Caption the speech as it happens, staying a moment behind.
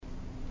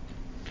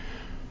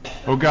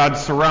O God,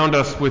 surround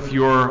us with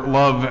your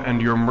love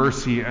and your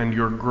mercy and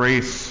your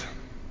grace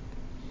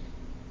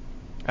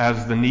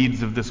as the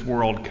needs of this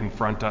world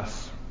confront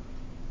us.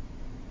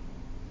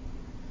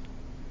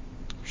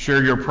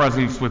 Share your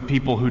presence with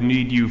people who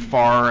need you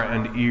far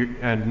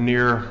and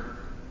near,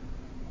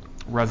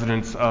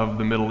 residents of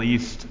the Middle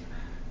East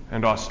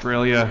and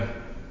Australia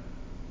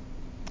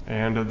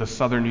and of the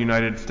southern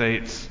United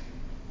States,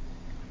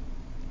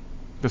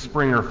 the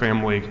Springer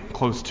family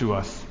close to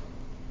us.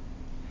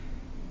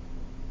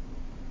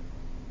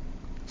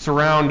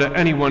 Surround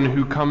anyone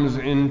who comes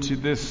into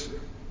this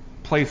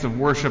place of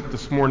worship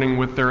this morning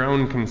with their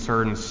own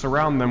concerns.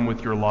 Surround them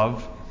with your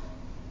love.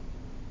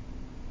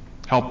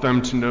 Help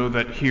them to know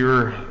that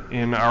here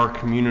in our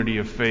community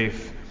of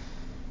faith,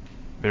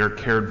 they're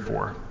cared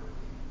for.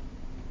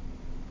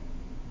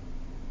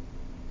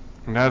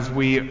 And as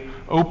we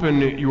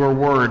open your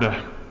word,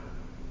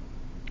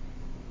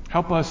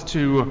 help us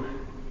to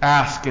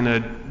ask in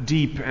a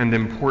deep and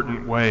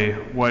important way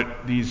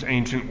what these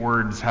ancient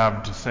words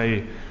have to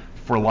say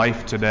for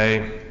life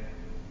today,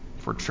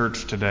 for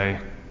church today,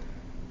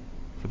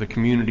 for the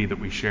community that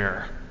we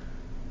share.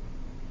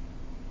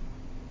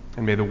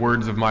 And may the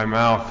words of my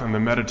mouth and the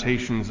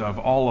meditations of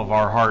all of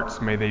our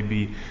hearts, may they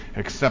be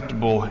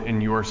acceptable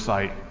in your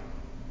sight.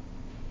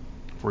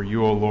 For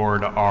you, O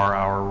Lord, are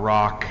our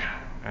rock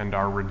and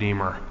our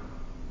Redeemer.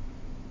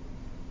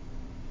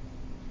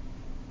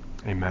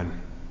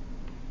 Amen.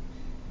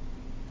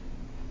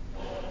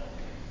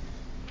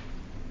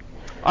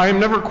 I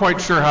am never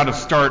quite sure how to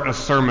start a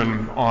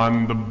sermon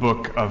on the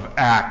book of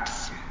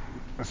Acts,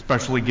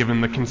 especially given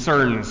the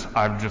concerns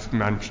I've just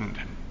mentioned.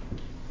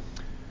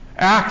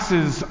 Acts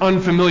is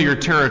unfamiliar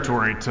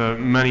territory to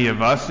many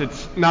of us.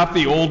 It's not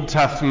the Old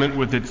Testament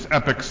with its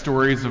epic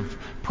stories of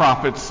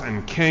prophets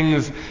and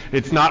kings.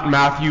 It's not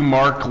Matthew,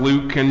 Mark,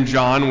 Luke, and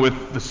John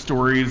with the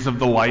stories of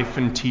the life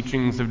and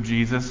teachings of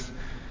Jesus.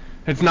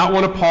 It's not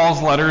one of Paul's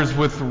letters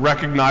with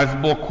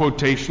recognizable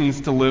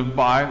quotations to live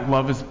by.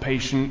 Love is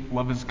patient,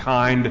 love is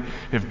kind.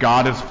 If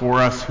God is for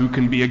us, who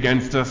can be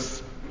against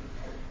us?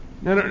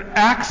 No,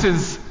 Acts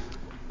is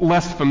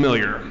less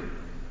familiar.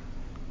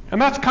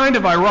 And that's kind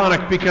of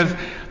ironic because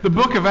the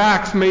book of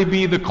Acts may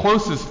be the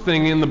closest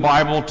thing in the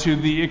Bible to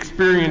the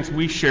experience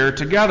we share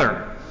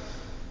together.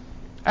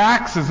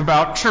 Acts is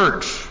about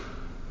church.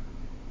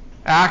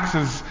 Acts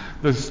is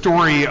the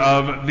story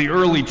of the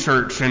early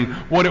church and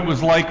what it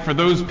was like for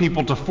those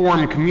people to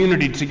form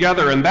community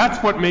together, and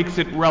that's what makes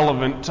it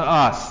relevant to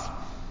us.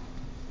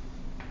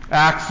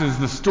 Acts is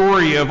the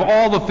story of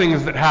all the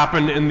things that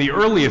happened in the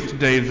earliest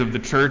days of the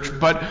church,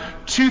 but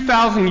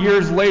 2,000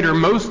 years later,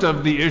 most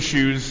of the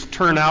issues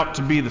turn out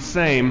to be the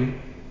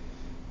same.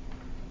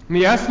 And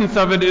the essence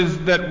of it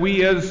is that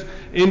we as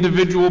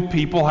individual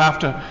people have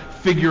to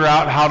figure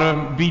out how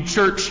to be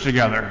church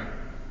together.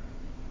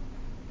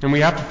 And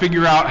we have to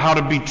figure out how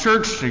to be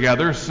church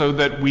together so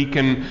that we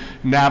can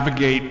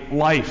navigate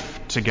life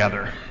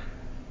together.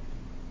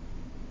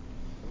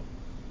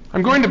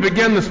 I'm going to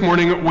begin this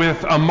morning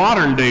with a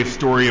modern day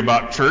story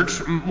about church,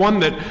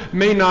 one that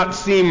may not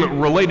seem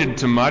related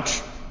to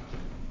much,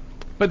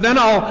 but then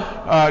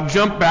I'll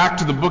jump back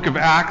to the book of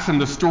Acts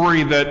and the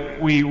story that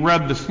we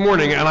read this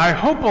morning, and I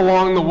hope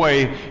along the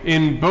way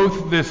in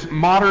both this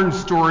modern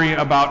story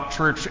about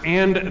church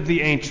and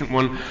the ancient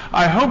one,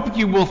 I hope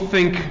you will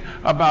think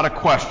about a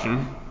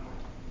question.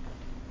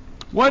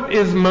 What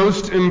is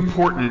most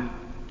important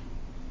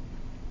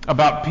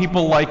about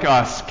people like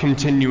us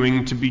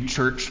continuing to be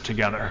church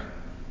together?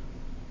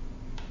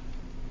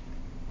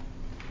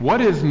 What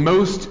is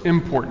most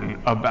important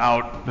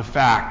about the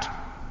fact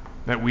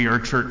that we are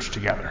church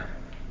together?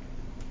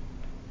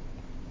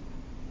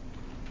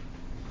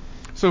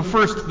 So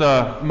first,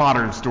 the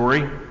modern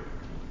story.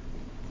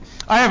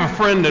 I have a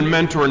friend and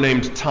mentor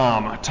named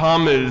Tom.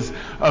 Tom is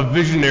a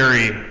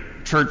visionary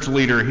church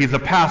leader. He's a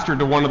pastor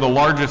to one of the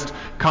largest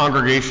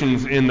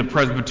congregations in the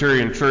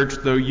Presbyterian Church,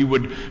 though you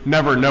would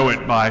never know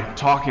it by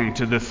talking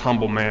to this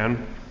humble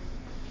man.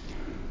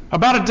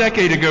 About a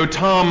decade ago,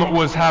 Tom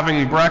was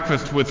having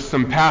breakfast with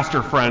some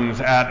pastor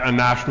friends at a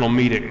national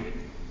meeting.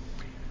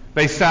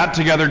 They sat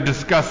together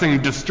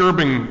discussing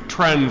disturbing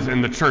trends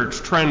in the church,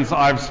 trends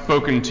I've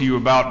spoken to you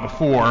about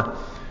before.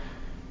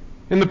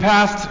 In the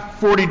past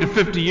 40 to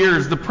 50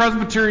 years, the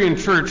Presbyterian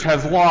Church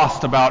has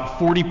lost about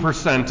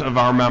 40% of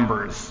our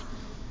members.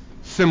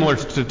 Similar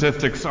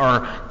statistics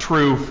are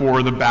true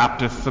for the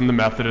Baptists and the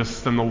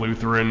Methodists and the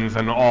Lutherans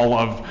and all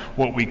of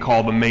what we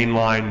call the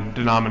mainline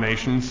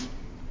denominations.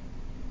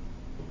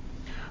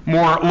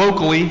 More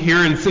locally,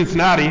 here in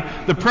Cincinnati,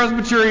 the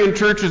Presbyterian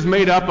Church is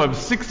made up of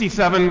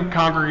 67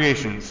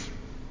 congregations.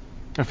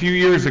 A few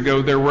years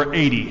ago, there were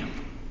 80.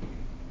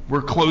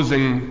 We're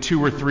closing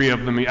 2 or 3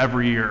 of them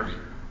every year.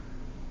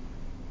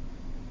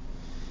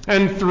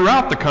 And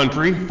throughout the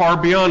country, far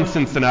beyond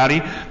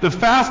Cincinnati, the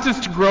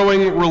fastest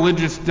growing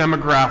religious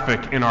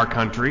demographic in our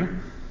country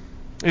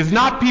is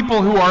not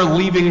people who are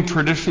leaving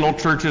traditional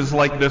churches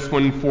like this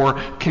one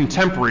for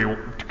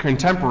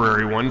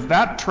contemporary ones.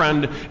 That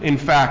trend, in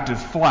fact,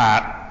 is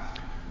flat.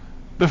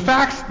 The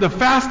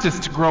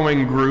fastest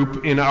growing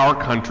group in our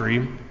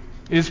country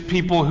is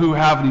people who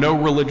have no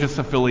religious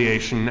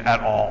affiliation at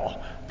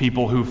all.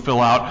 People who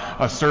fill out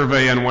a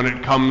survey, and when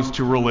it comes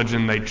to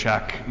religion, they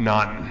check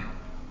none.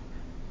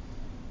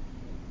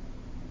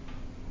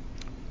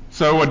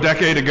 So a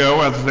decade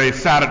ago, as they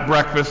sat at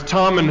breakfast,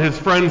 Tom and his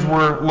friends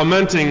were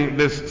lamenting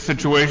this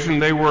situation.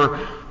 They were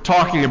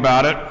talking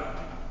about it.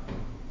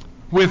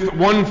 With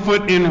one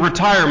foot in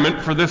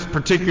retirement for this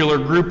particular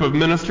group of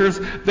ministers,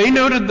 they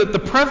noted that the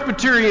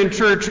Presbyterian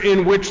church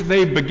in which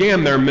they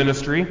began their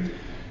ministry,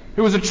 it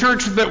was a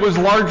church that was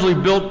largely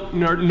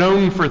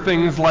known for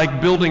things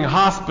like building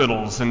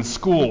hospitals and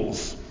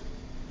schools.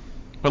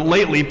 But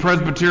lately,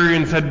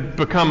 Presbyterians had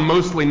become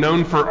mostly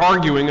known for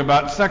arguing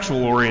about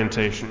sexual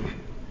orientation.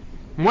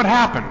 What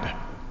happened?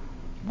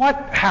 What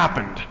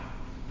happened?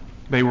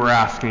 They were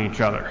asking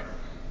each other.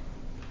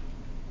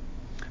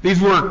 These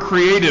were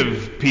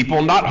creative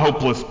people, not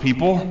hopeless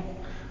people.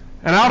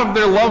 And out of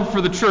their love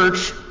for the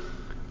church,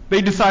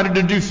 they decided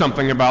to do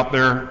something about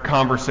their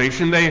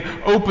conversation. They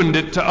opened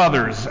it to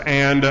others,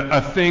 and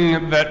a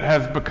thing that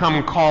has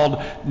become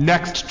called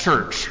Next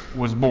Church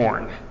was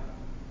born.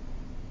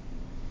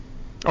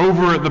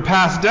 Over the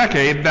past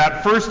decade,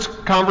 that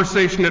first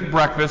conversation at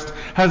breakfast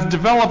has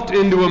developed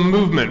into a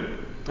movement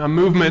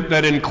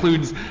that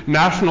includes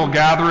national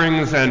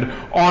gatherings and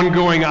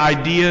ongoing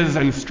ideas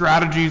and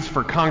strategies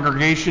for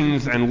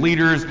congregations and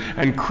leaders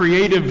and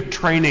creative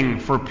training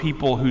for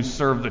people who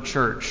serve the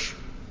church.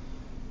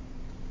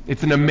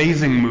 It's an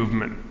amazing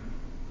movement.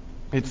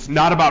 It's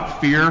not about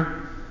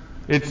fear.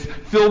 It's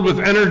filled with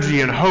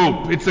energy and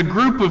hope. It's a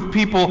group of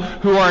people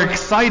who are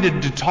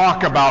excited to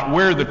talk about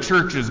where the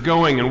church is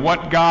going and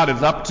what God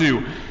is up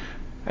to.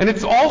 And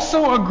it's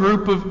also a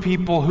group of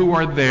people who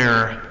are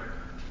there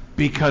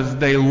because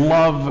they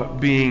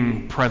love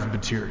being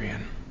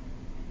Presbyterian.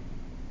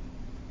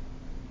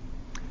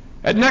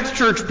 At Next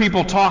Church,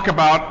 people talk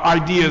about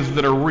ideas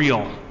that are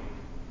real.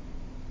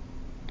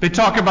 They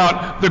talk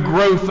about the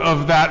growth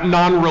of that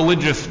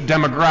non-religious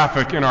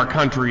demographic in our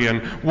country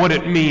and what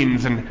it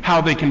means and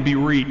how they can be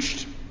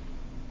reached.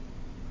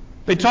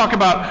 They talk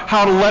about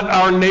how to let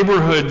our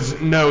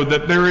neighborhoods know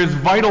that there is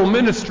vital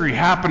ministry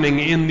happening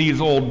in these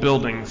old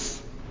buildings.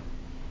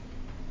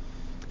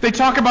 They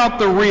talk about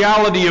the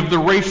reality of the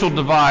racial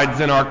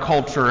divides in our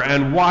culture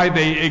and why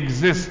they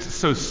exist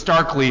so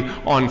starkly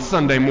on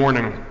Sunday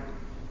morning.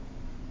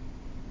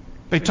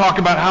 They talk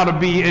about how to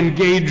be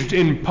engaged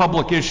in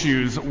public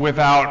issues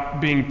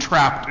without being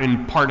trapped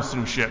in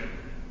partisanship.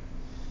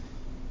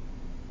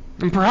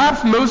 And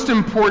perhaps most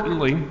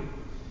importantly,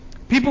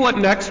 people at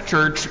Next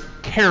Church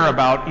care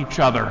about each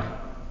other.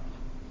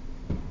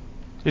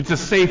 It's a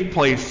safe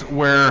place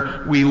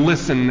where we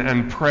listen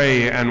and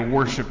pray and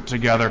worship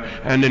together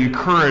and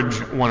encourage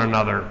one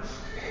another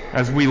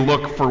as we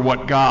look for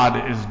what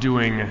God is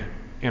doing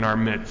in our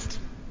midst.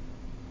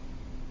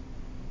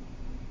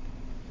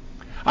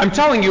 I'm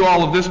telling you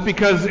all of this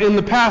because in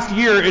the past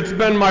year it's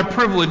been my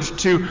privilege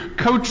to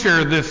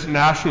co-chair this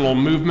national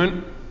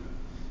movement.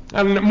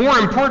 And more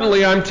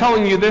importantly, I'm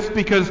telling you this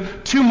because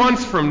 2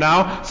 months from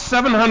now,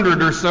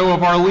 700 or so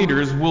of our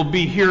leaders will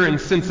be here in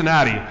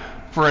Cincinnati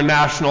for a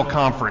national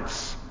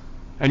conference.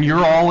 And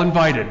you're all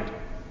invited.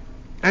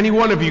 Any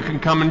one of you can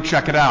come and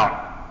check it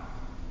out.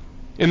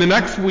 In the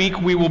next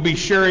week, we will be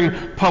sharing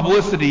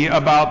publicity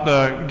about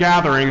the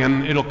gathering,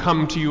 and it'll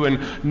come to you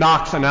in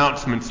Knox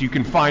announcements. You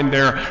can find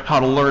there how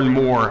to learn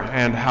more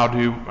and how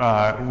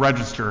to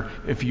register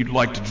if you'd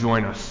like to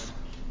join us.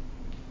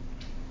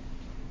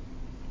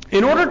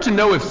 In order to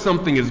know if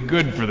something is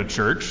good for the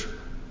church,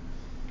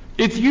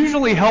 it's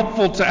usually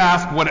helpful to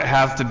ask what it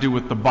has to do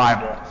with the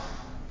Bible.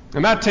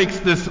 And that takes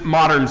this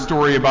modern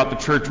story about the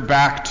church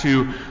back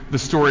to the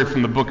story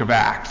from the book of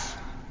Acts.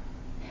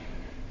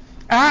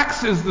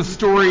 Acts is the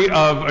story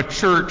of a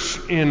church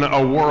in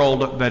a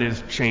world that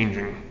is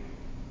changing.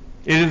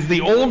 It is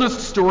the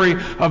oldest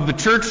story of the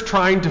church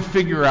trying to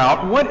figure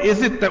out what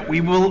is it that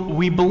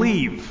we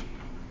believe.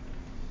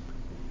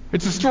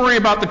 It's a story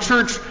about the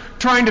church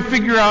trying to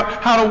figure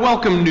out how to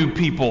welcome new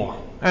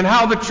people and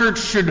how the church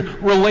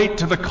should relate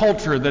to the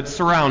culture that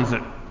surrounds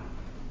it.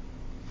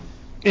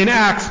 In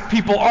Acts,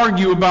 people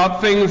argue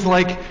about things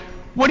like,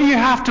 what do you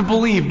have to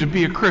believe to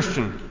be a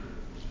Christian?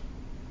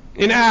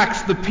 In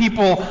Acts, the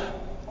people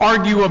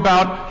argue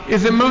about,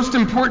 is it most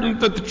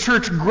important that the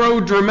church grow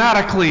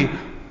dramatically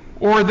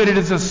or that it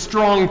is a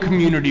strong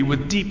community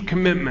with deep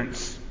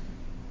commitments?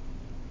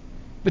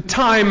 The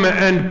time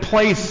and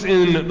place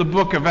in the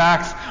book of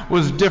Acts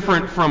was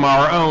different from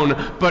our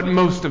own, but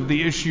most of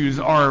the issues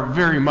are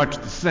very much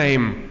the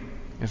same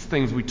as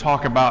things we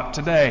talk about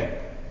today.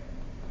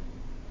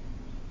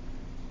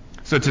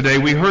 So today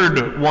we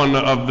heard one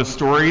of the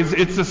stories.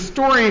 It's a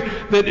story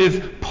that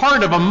is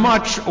part of a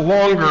much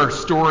longer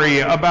story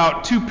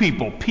about two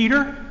people.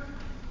 Peter,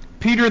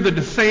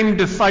 the same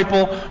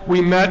disciple we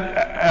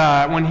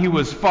met when he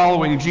was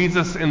following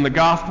Jesus in the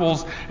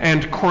Gospels,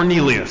 and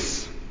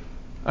Cornelius,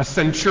 a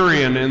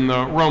centurion in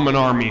the Roman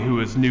army who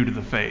is new to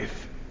the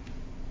faith.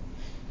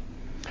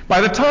 By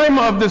the time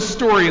of this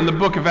story in the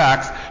book of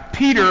Acts,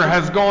 Peter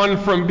has gone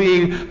from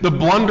being the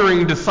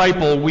blundering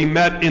disciple we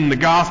met in the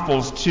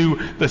Gospels to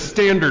the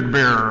standard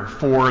bearer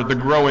for the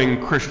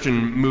growing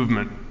Christian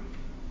movement.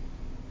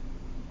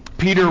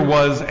 Peter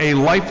was a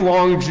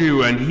lifelong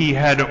Jew, and he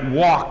had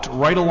walked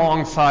right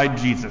alongside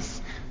Jesus.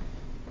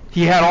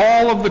 He had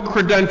all of the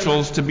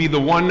credentials to be the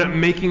one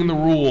making the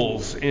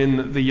rules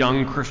in the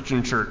young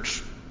Christian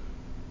church.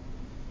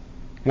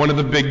 One of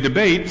the big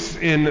debates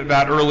in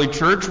that early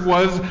church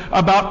was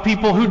about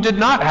people who did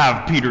not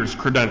have Peter's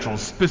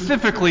credentials,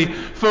 specifically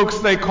folks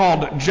they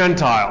called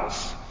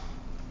Gentiles,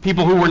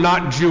 people who were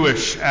not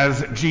Jewish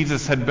as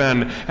Jesus had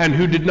been, and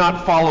who did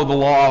not follow the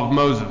law of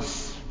Moses.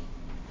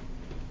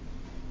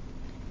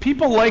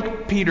 People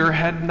like Peter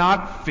had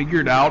not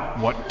figured out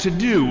what to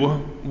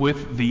do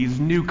with these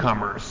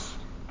newcomers.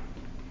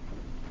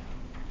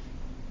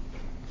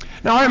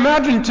 Now, I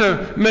imagine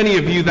to many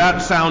of you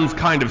that sounds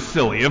kind of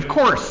silly. Of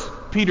course,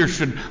 Peter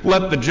should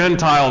let the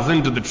Gentiles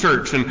into the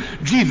church, and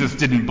Jesus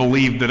didn't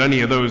believe that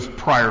any of those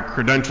prior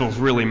credentials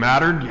really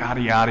mattered, yada,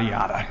 yada,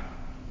 yada.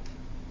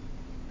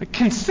 But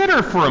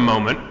consider for a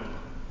moment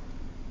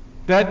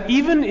that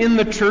even in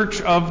the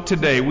church of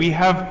today, we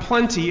have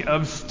plenty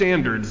of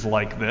standards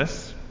like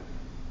this,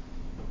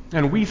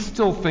 and we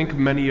still think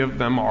many of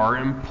them are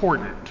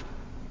important.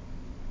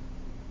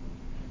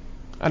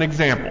 An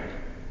example.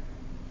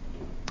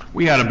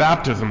 We had a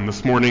baptism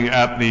this morning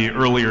at the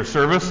earlier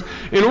service.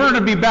 In order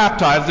to be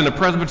baptized in a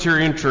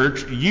Presbyterian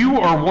church, you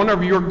or one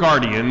of your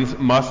guardians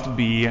must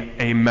be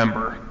a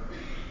member.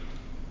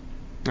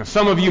 Now,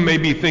 some of you may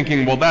be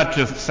thinking, well, that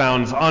just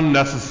sounds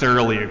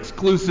unnecessarily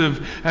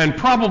exclusive and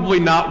probably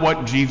not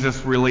what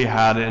Jesus really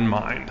had in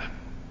mind.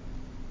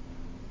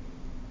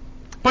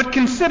 But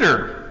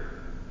consider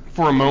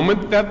for a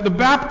moment that the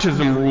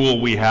baptism rule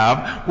we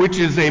have, which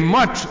is a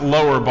much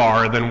lower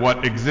bar than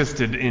what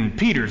existed in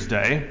Peter's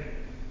day,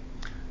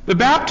 the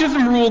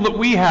baptism rule that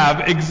we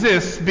have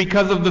exists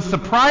because of the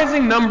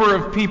surprising number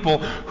of people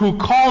who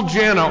call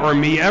Jana or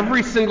me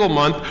every single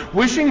month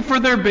wishing for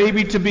their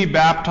baby to be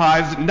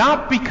baptized,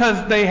 not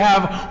because they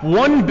have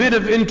one bit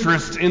of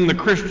interest in the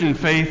Christian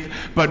faith,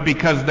 but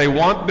because they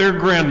want their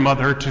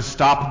grandmother to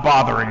stop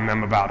bothering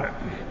them about it.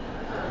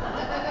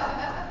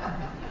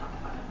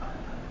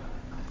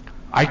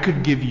 I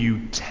could give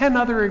you 10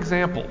 other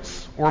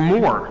examples or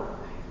more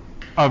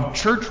of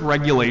church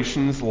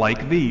regulations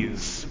like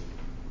these.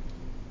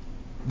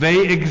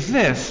 They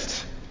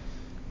exist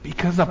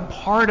because a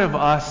part of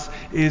us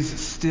is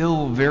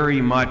still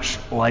very much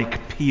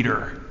like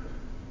Peter.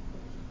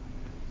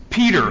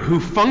 Peter, who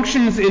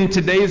functions in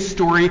today's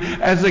story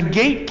as a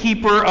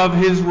gatekeeper of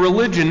his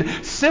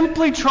religion,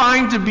 simply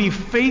trying to be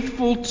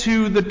faithful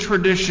to the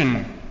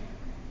tradition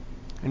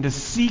and to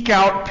seek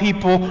out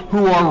people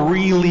who are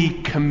really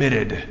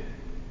committed,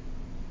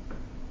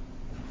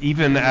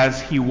 even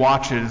as he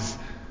watches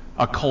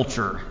a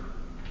culture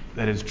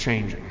that is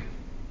changing.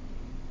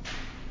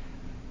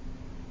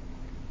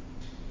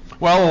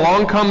 Well,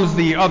 along comes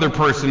the other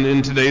person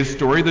in today's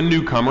story, the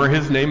newcomer.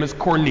 His name is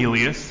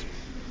Cornelius.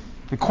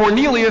 And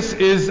Cornelius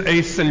is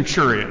a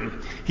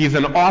centurion. He's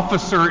an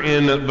officer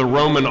in the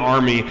Roman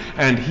army,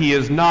 and he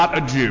is not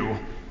a Jew.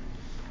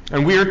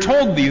 And we are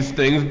told these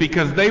things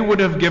because they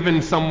would have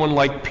given someone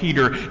like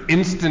Peter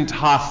instant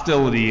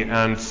hostility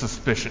and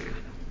suspicion.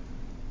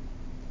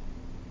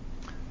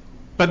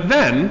 But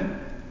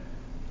then,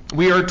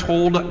 we are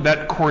told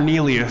that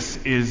Cornelius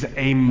is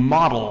a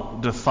model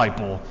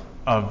disciple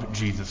of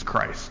Jesus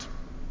Christ.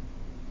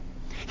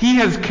 He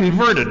has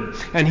converted,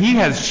 and he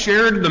has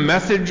shared the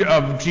message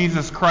of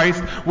Jesus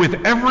Christ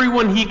with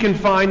everyone he can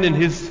find in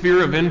his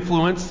sphere of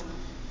influence.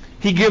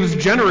 He gives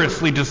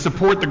generously to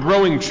support the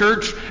growing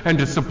church and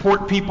to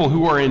support people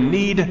who are in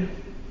need.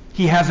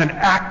 He has an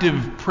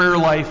active prayer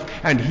life,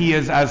 and he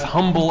is as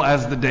humble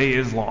as the day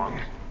is long.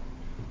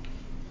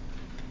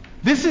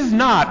 This is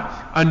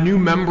not a new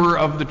member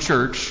of the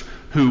church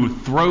who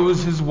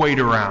throws his weight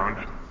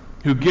around,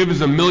 who gives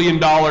 $1 million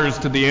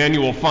to the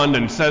annual fund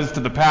and says to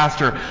the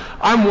pastor,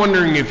 "I'm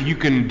wondering if you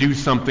can do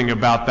something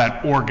about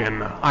that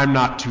organ. I'm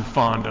not too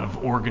fond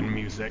of organ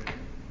music."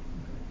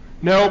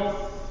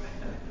 No.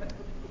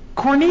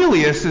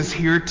 Cornelius is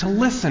here to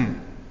listen.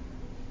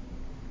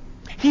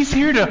 He's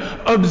here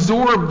to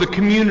absorb the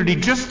community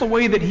just the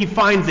way that he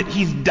finds it.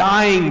 He's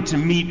dying to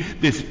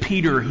meet this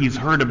Peter he's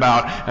heard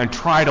about and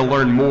try to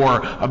learn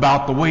more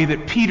about the way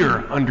that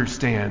Peter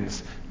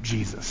understands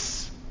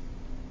Jesus.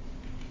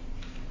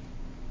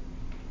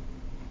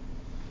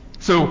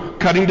 So,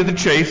 cutting to the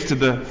chase, to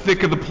the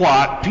thick of the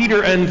plot,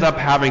 Peter ends up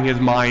having his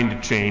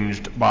mind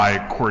changed by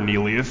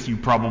Cornelius. You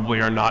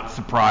probably are not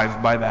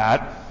surprised by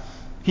that.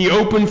 He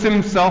opens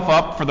himself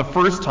up for the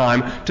first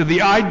time to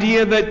the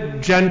idea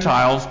that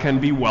Gentiles can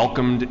be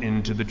welcomed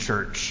into the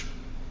church.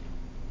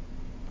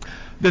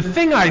 The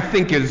thing I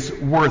think is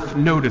worth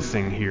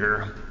noticing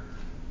here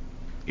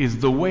is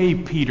the way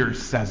Peter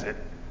says it.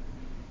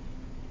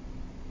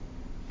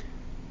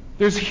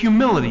 There's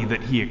humility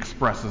that he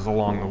expresses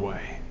along the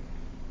way.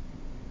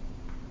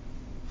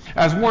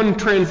 As one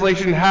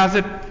translation has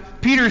it,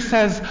 Peter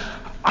says,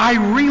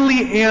 "I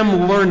really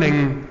am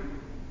learning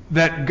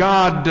that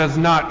God does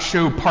not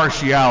show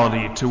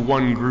partiality to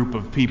one group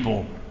of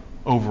people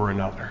over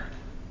another.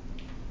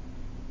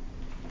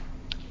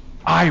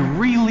 I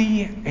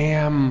really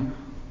am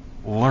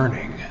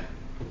learning.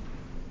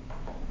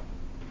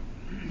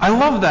 I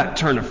love that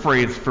turn of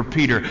phrase for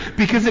Peter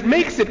because it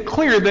makes it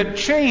clear that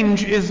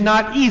change is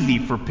not easy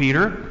for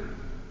Peter.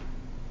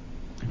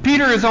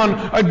 Peter is on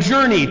a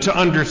journey to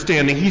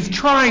understanding. He's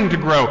trying to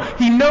grow.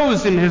 He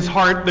knows in his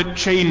heart that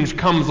change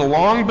comes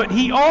along, but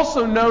he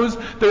also knows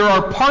there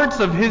are parts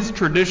of his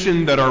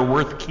tradition that are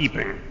worth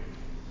keeping.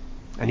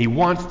 And he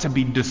wants to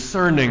be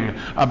discerning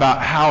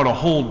about how to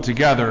hold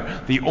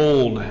together the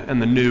old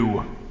and the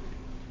new.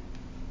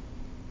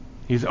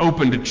 He's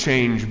open to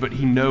change, but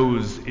he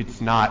knows it's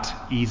not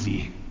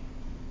easy.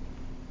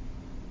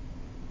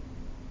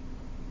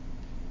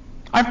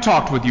 I've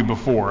talked with you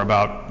before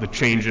about the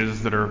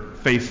changes that are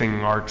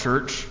facing our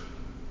church.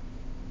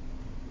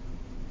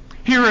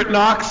 Here at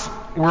Knox,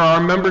 where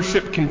our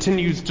membership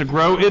continues to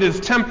grow, it is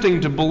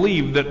tempting to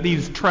believe that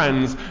these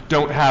trends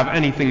don't have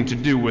anything to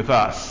do with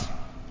us.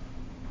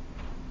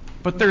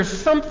 But there's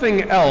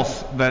something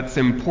else that's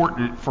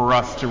important for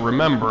us to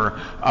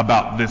remember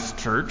about this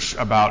church,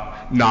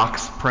 about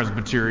Knox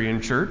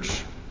Presbyterian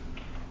Church.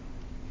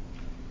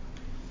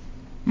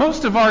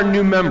 Most of our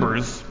new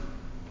members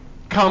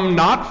come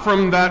not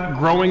from that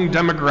growing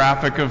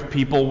demographic of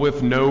people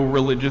with no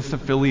religious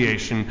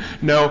affiliation.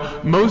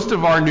 No, most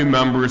of our new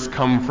members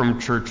come from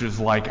churches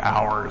like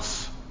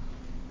ours.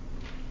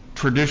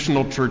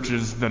 Traditional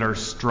churches that are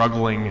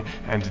struggling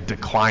and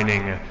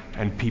declining,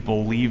 and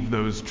people leave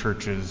those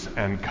churches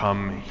and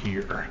come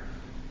here.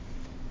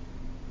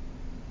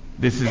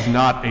 This is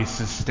not a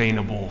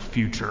sustainable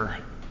future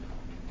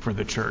for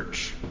the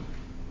church.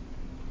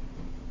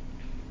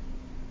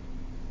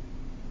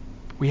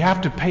 We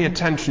have to pay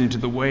attention to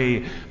the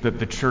way that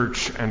the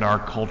church and our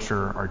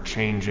culture are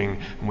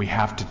changing, and we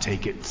have to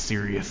take it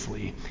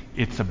seriously.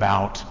 It's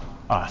about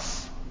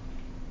us.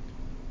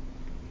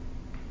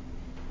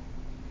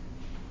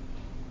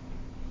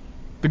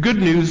 The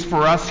good news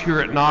for us here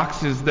at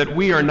Knox is that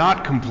we are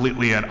not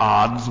completely at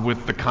odds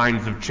with the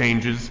kinds of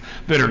changes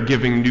that are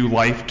giving new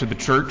life to the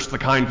church, the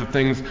kinds of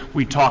things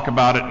we talk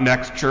about at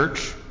Next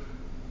Church.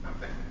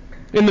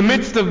 In the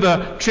midst of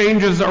the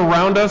changes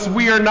around us,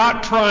 we are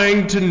not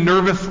trying to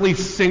nervously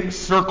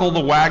circle the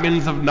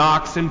wagons of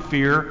Knox in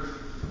fear.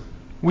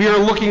 We are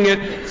looking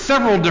at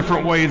several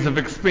different ways of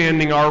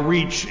expanding our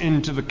reach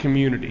into the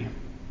community.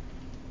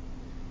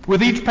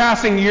 With each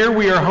passing year,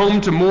 we are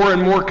home to more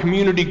and more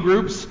community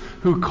groups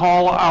who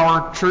call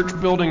our church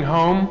building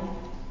home.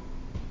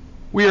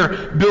 We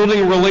are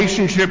building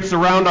relationships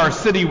around our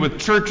city with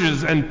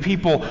churches and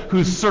people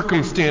whose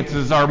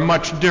circumstances are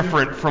much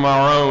different from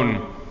our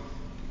own.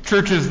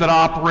 Churches that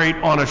operate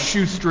on a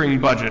shoestring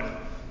budget,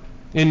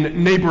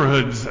 in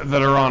neighborhoods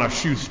that are on a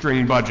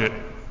shoestring budget,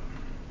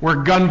 where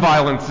gun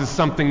violence is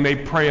something they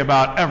pray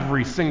about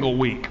every single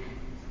week.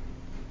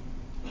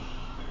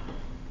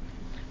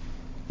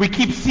 We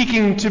keep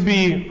seeking to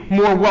be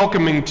more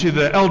welcoming to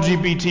the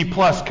LGBT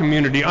plus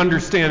community,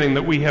 understanding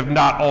that we have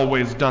not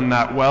always done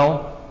that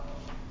well.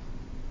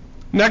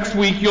 Next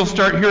week, you'll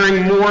start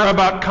hearing more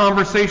about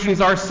conversations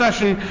our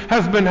session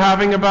has been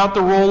having about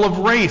the role of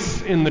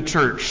race in the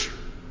church.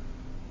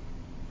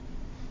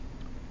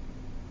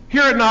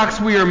 Here at Knox,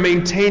 we are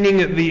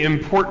maintaining the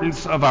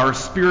importance of our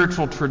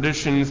spiritual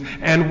traditions,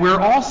 and we're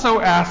also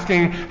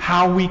asking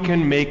how we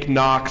can make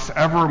Knox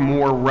ever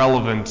more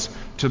relevant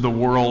to the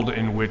world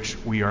in which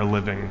we are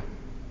living.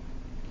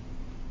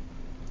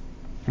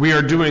 We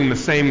are doing the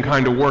same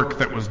kind of work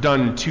that was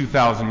done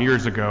 2,000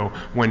 years ago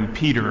when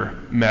Peter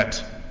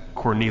met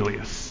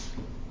Cornelius.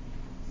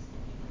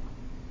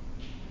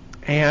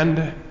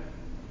 And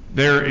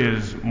there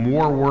is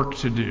more work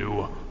to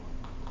do,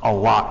 a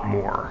lot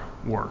more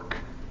work.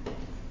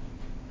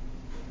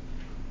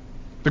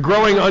 The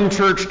growing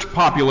unchurched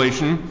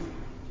population,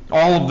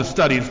 all of the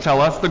studies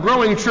tell us, the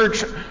growing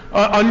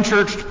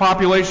unchurched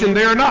population,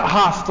 they are not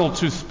hostile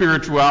to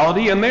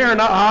spirituality and they are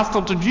not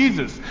hostile to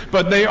Jesus,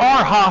 but they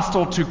are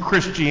hostile to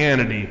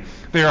Christianity.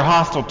 They are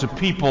hostile to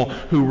people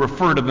who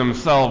refer to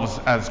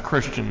themselves as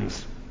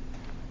Christians.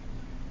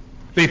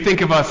 They think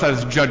of us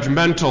as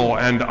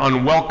judgmental and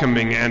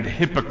unwelcoming and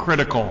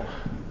hypocritical,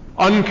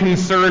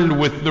 unconcerned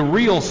with the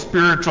real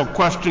spiritual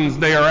questions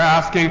they are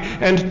asking,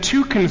 and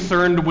too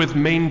concerned with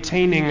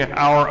maintaining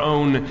our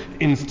own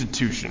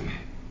institution.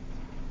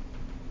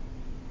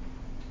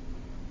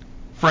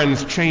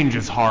 Friends, change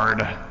is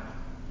hard,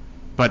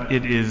 but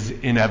it is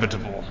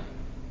inevitable.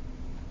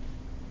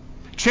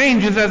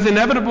 Change is as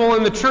inevitable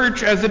in the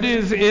church as it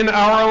is in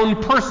our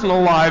own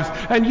personal lives,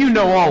 and you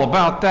know all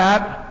about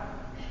that.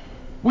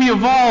 We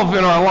evolve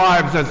in our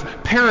lives as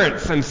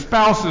parents and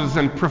spouses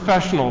and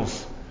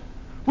professionals.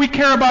 We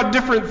care about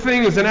different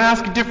things and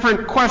ask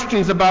different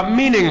questions about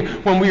meaning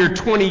when we are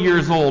 20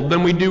 years old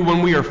than we do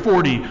when we are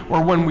 40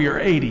 or when we are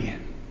 80.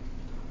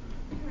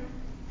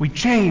 We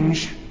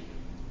change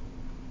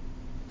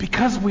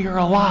because we are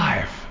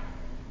alive.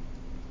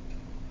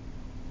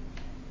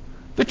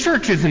 The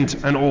church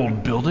isn't an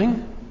old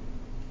building.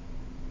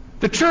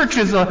 The church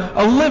is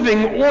a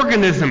living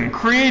organism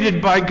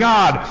created by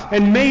God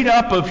and made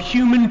up of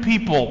human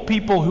people,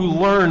 people who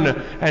learn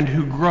and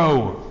who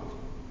grow,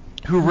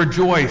 who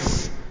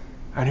rejoice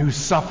and who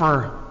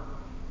suffer,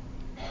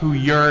 who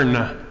yearn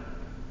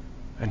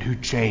and who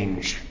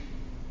change.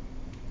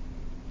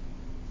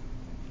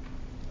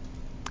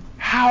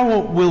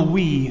 How will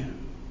we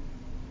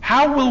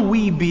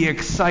be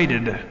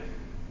excited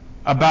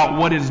about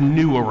what is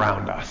new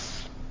around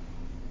us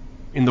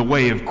in the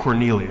way of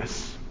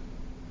Cornelius?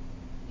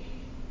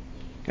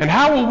 And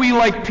how will we,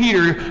 like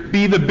Peter,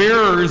 be the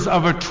bearers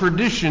of a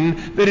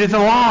tradition that is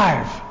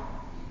alive?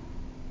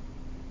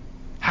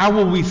 How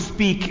will we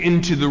speak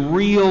into the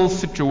real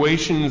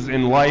situations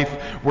in life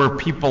where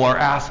people are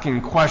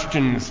asking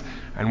questions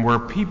and where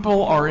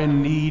people are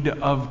in need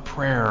of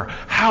prayer?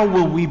 How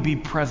will we be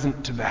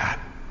present to that?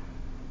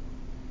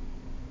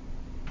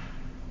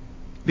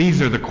 These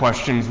are the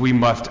questions we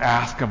must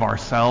ask of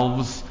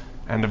ourselves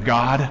and of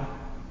God,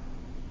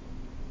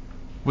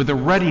 with a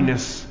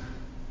readiness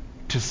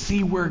to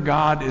see where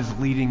God is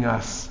leading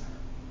us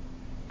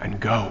and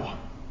go.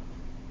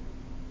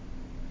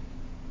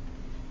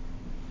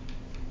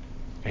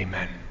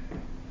 Amen.